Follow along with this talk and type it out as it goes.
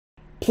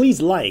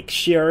Please like,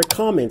 share,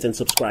 comment, and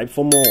subscribe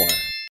for more.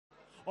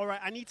 All right,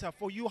 Anita,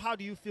 for you, how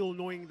do you feel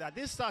knowing that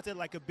this started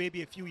like a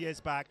baby a few years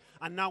back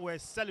and now we're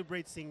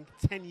celebrating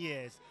 10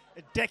 years,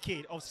 a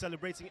decade of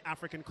celebrating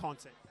African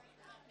content?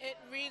 It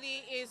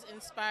really is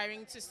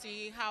inspiring to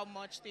see how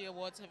much the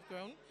awards have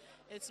grown.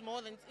 It's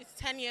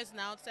 10 years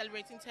now,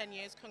 celebrating 10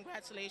 years.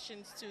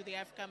 Congratulations to the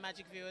African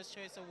Magic Viewers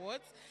Choice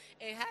Awards.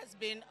 It has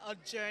been a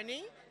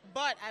journey,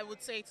 but I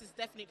would say it is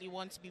definitely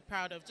one to be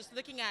proud of. Just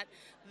looking at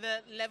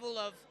the level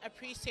of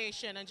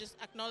appreciation and just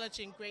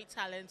acknowledging great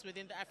talents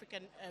within the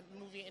African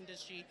movie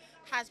industry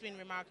has been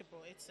remarkable.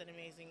 It's an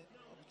amazing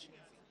opportunity.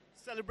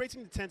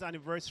 Celebrating the 10th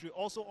anniversary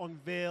also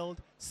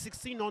unveiled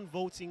 16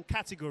 non-voting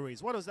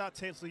categories. What does that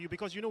tell to you?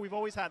 Because, you know, we've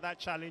always had that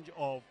challenge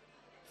of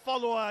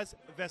followers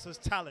versus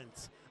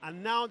talent,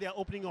 and now they're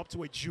opening up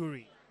to a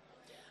jury.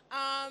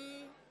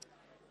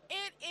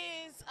 It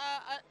is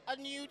a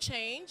new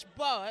change,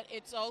 but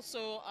it's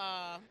also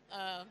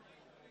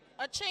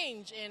a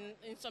change in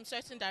some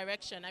certain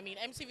direction. I mean,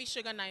 MTV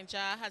Shuga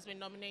Ninja has been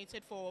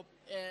nominated for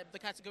the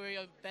category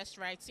of Best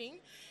Writing.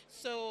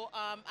 So,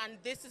 and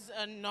this is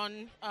a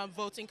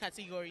non-voting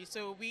category.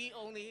 So we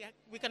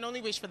can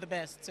only wish for the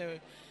best. So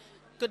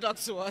good luck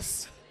to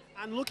us.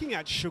 And looking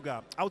at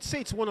Shuga, I would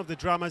say it's one of the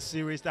drama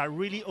series that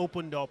really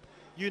opened up,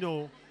 you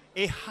know,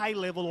 a high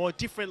level or a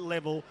different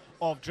level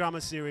of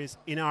drama series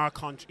in our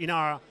country, in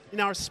our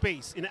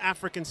space, in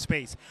African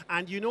space.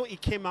 And you know,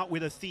 it came out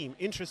with a theme,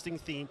 interesting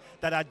theme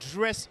that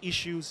addressed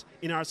issues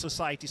in our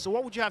society. So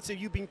what would you have to say,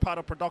 you being part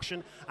of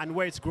production and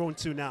where it's grown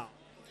to now?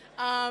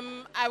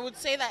 I would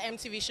say that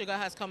MTV Shuga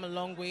has come a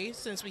long way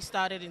since we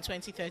started in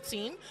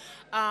 2013.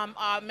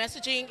 Our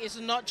messaging is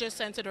not just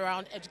centered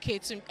around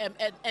educating,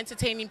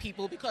 entertaining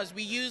people, because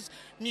we use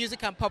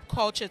music and pop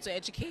culture to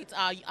educate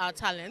our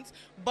talents,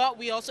 but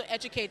we also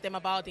educate them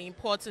about the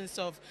importance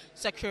of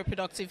secure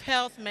reproductive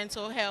health,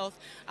 mental health,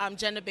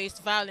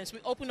 gender-based violence. We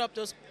open up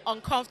those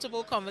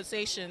uncomfortable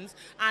conversations,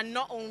 and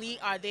not only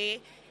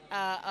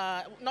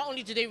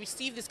do they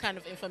receive this kind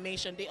of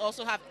information, they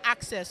also have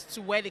access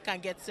to where they can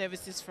get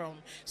services from.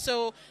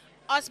 So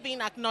us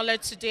being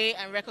acknowledged today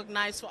and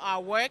recognized for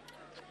our work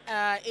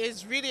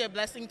is really a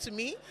blessing to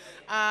me,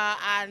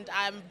 and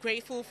I'm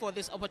grateful for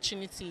this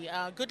opportunity.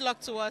 Good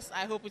luck to us.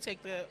 I hope we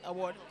take the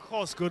award. Of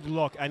course, good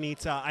luck,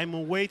 Anita.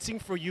 I'm waiting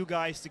for you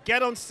guys to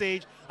get on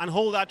stage and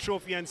hold that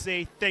trophy and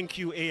say thank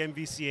you,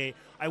 AMVCA.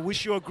 I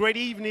wish you a great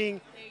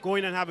evening. Go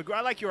in and have a great,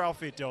 I like your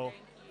outfit though.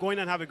 Go in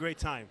and have a great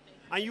time.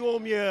 And you owe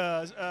me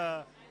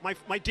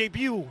my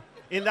debut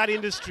in that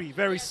industry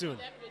very soon.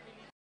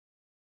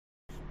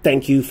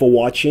 Thank you for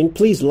watching.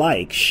 Please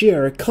like,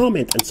 share,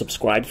 comment, and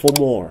subscribe for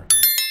more.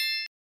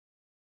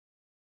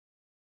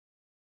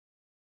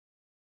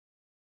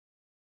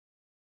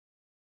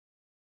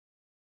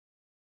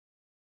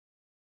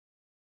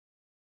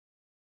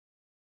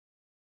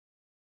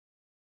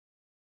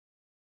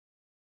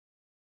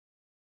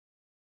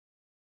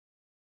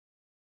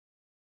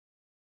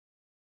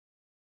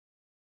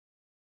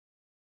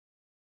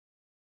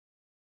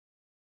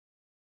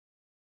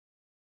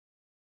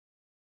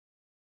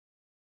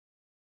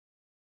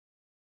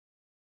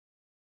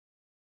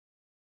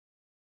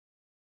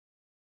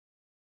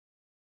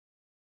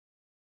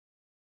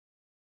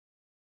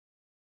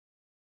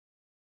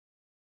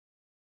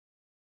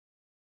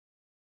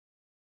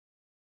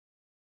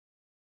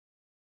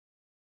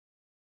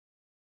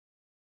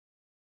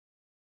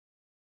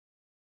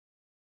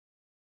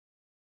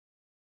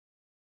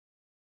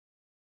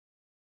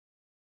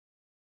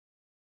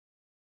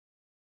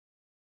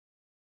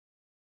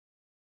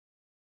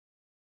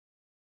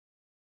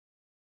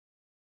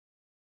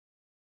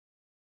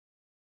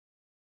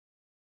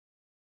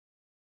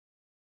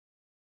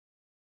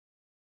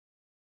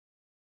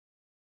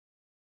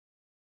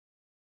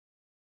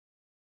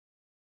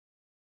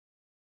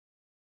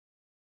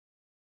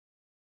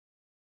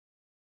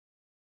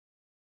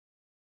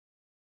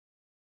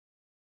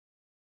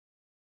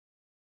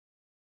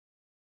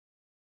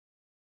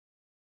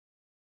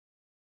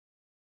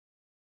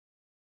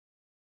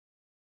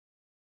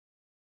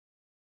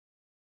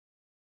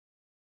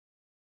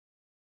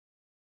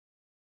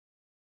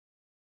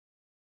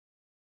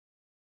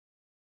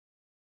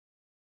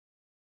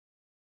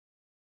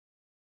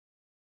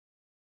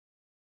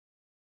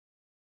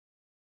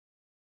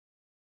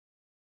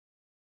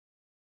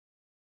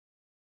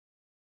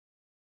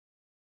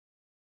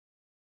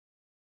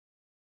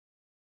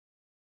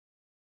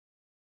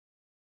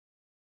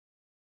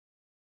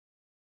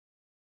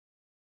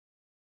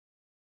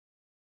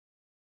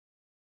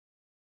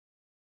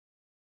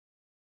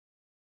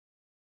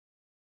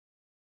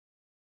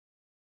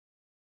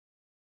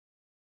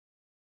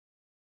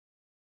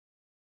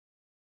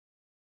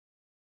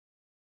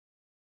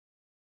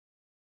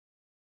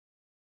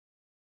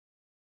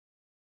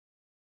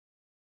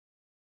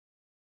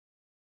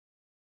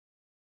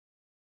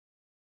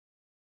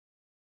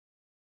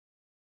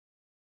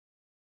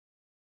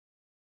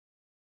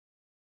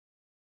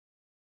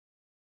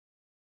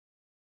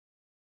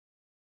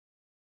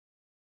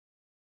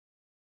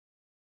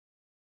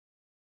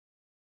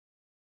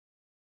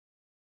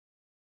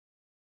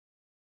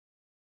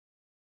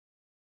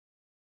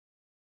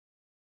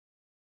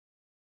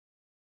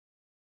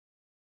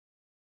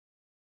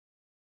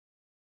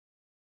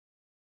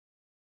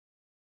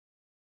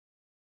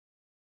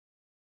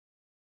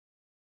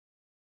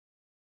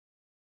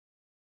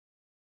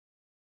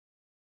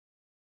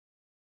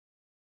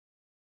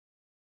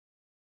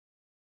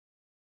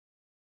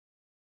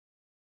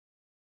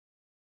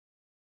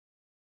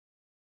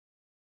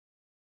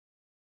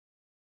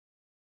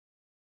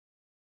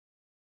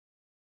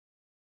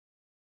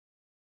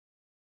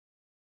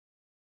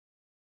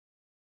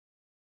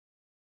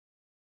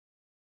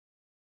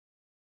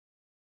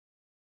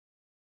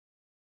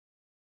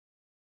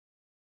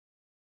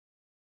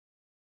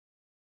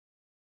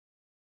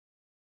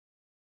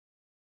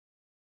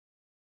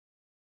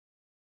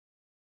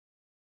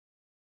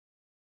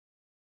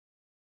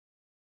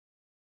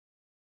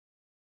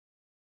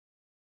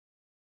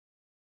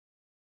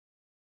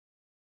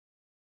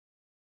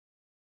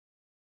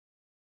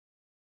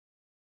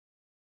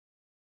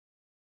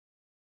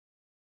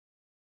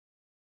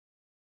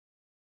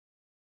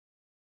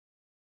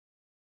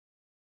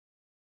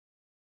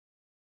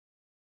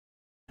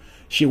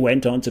 She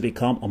went on to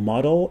become a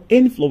model,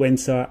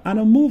 influencer, and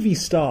a movie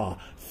star,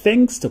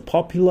 thanks to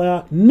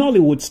popular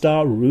Nollywood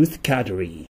star Ruth Kadri.